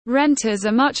Renters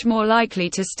are much more likely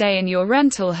to stay in your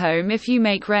rental home if you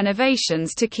make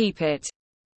renovations to keep it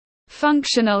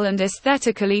functional and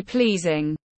aesthetically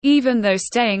pleasing. Even though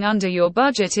staying under your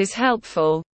budget is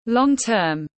helpful,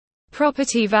 long-term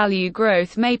property value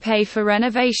growth may pay for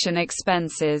renovation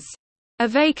expenses. A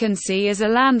vacancy is a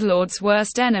landlord's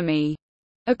worst enemy.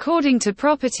 According to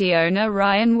property owner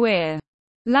Ryan Weir,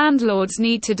 landlords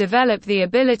need to develop the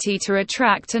ability to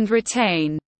attract and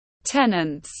retain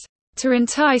tenants. To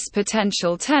entice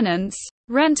potential tenants,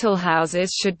 rental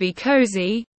houses should be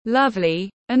cozy, lovely,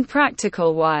 and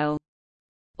practical while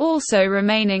also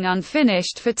remaining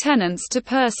unfinished for tenants to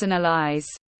personalize.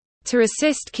 To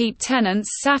assist keep tenants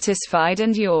satisfied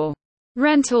and your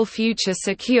rental future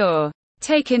secure,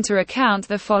 take into account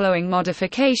the following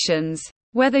modifications,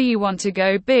 whether you want to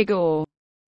go big or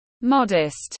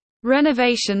modest.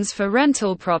 Renovations for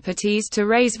rental properties to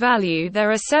raise value. There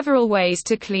are several ways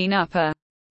to clean up a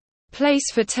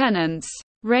place for tenants,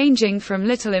 ranging from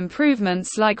little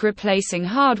improvements like replacing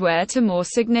hardware to more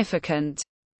significant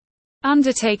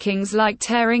undertakings like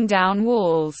tearing down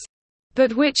walls.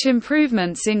 But which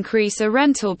improvements increase a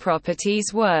rental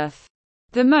property's worth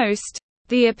the most?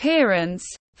 The appearance,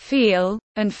 feel,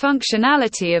 and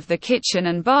functionality of the kitchen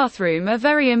and bathroom are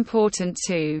very important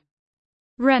to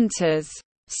renters.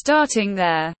 Starting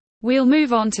there, we'll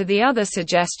move on to the other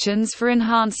suggestions for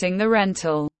enhancing the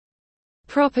rental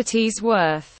property's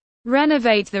worth.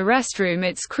 Renovate the restroom.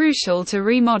 It's crucial to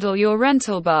remodel your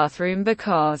rental bathroom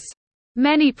because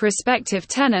many prospective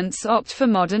tenants opt for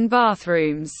modern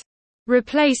bathrooms.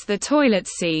 Replace the toilet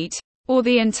seat, or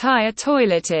the entire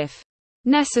toilet if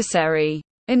necessary.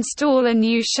 Install a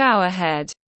new shower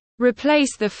head.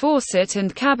 Replace the faucet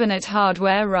and cabinet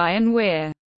hardware. Ryan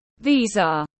Weir. These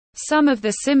are some of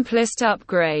the simplest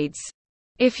upgrades.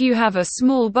 If you have a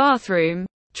small bathroom,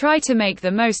 try to make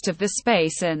the most of the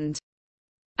space and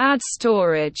add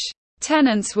storage.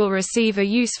 Tenants will receive a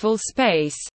useful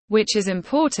space, which is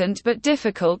important but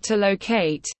difficult to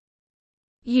locate.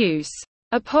 Use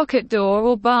a pocket door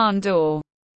or barn door.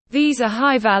 These are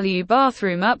high-value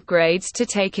bathroom upgrades to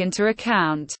take into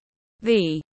account.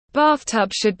 The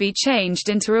bathtub should be changed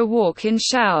into a walk-in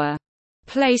shower.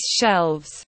 Place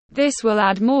shelves. This will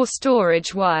add more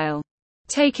storage while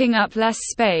taking up less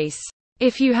space.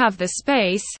 If you have the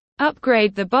space,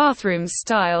 upgrade the bathroom's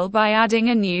style by adding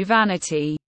a new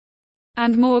vanity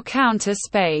and more counter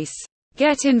space.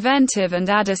 Get inventive and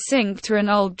add a sink to an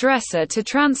old dresser to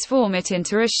transform it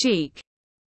into a chic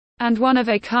and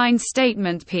one-of-a-kind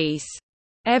statement piece.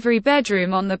 Every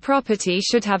bedroom on the property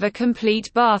should have a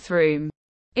complete bathroom,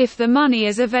 if the money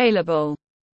is available.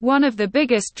 One of the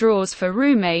biggest draws for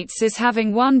roommates is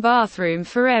having one bathroom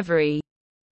for every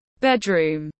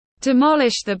bedroom.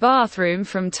 Demolish the bathroom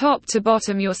from top to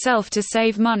bottom yourself to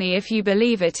save money if you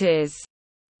believe it is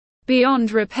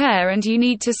beyond repair and you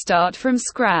need to start from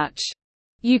scratch.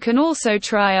 You can also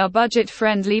try our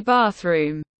budget-friendly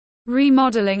bathroom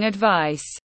remodeling advice.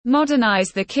 Modernize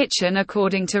the kitchen.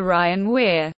 According to Ryan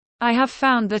Weir, I have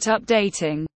found that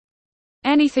updating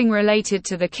anything related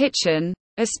to the kitchen,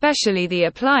 especially the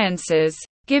appliances,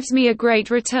 gives me a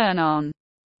great return on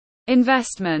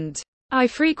investment. I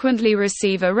frequently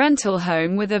receive a rental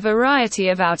home with a variety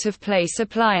of out-of-place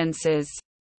appliances.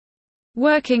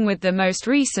 Working with the most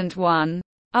recent one,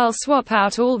 I'll swap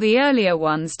out all the earlier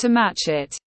ones to match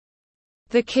it.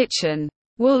 The kitchen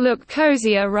will look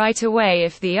cozier right away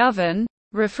if the oven,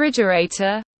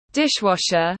 refrigerator,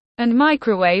 dishwasher, and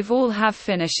microwave all have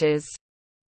finishes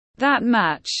that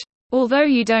match. Although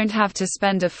you don't have to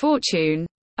spend a fortune,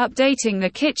 updating the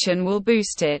kitchen will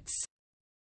boost its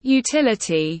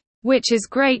utility, which is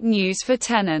great news for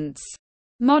tenants.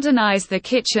 Modernize the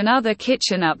kitchen. Other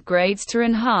kitchen upgrades to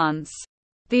enhance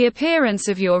the appearance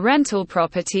of your rental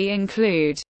property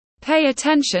include: pay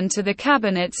attention to the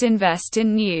cabinets, invest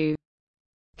in new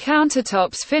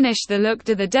countertops, finish the look,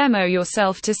 do the demo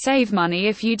yourself to save money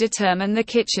if you determine the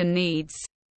kitchen needs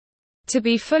to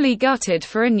be fully gutted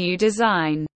for a new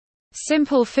design.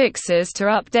 Simple fixes to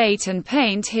update and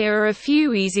paint. Here are a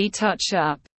few easy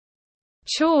touch-up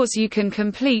chores you can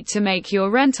complete to make your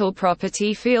rental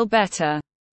property feel better.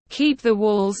 Keep the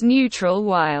walls neutral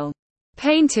while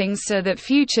painting so that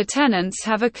future tenants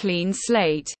have a clean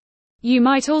slate. You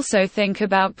might also think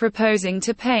about proposing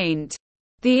to paint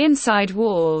the inside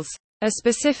walls, a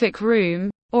specific room,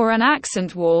 or an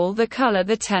accent wall the color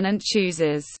the tenant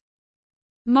chooses.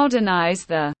 Modernize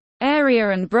the area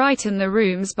and brighten the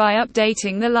rooms by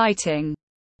updating the lighting.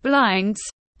 Blinds,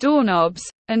 doorknobs,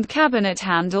 and cabinet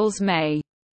handles may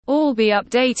all be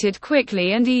updated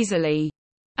quickly and easily.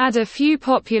 Add a few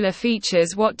popular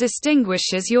features. What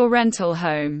distinguishes your rental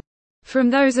home from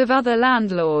those of other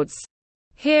landlords.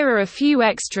 Here are a few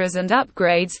extras and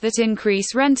upgrades that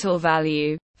increase rental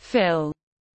value, fill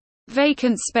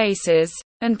vacant spaces,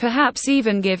 and perhaps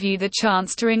even give you the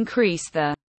chance to increase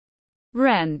the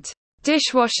rent.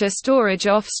 Dishwasher storage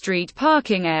off-street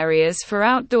parking areas for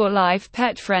outdoor life.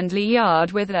 Pet-friendly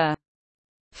yard with a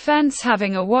fence.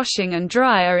 Having a washing and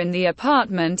dryer in the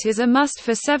apartment is a must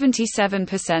for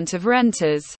 77% of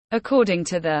renters, according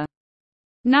to the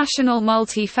National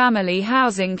Multi-Family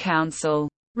Housing Council.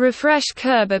 Refresh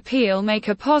curb appeal. Make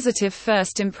a positive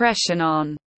first impression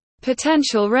on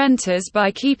potential renters by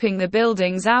keeping the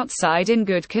buildings outside in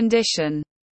good condition.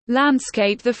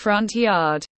 Landscape the front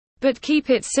yard, but keep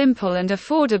it simple and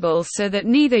affordable so that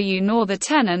neither you nor the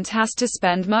tenant has to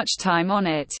spend much time on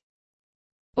it.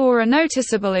 Or a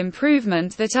noticeable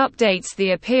improvement that updates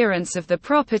the appearance of the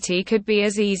property could be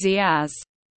as easy as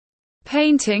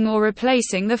painting or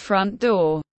replacing the front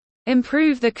door.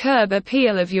 Improve the curb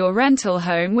appeal of your rental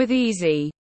home with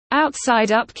easy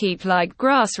outside upkeep like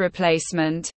grass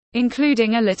replacement,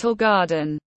 including a little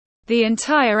garden. The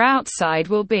entire outside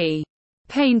will be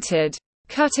painted.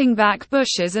 Cutting back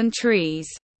bushes and trees.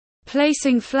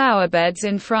 Placing flower beds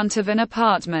in front of an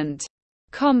apartment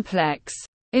complex.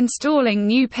 Installing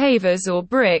new pavers or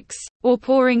bricks, or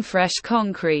pouring fresh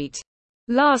concrete.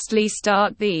 Lastly,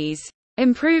 start these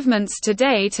improvements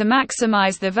today to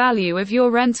maximize the value of your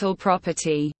rental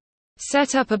property.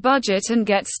 Set up a budget and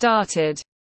get started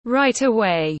right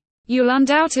away. You'll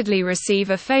undoubtedly receive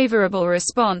a favorable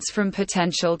response from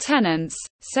potential tenants,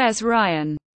 says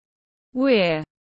Ryan Weir.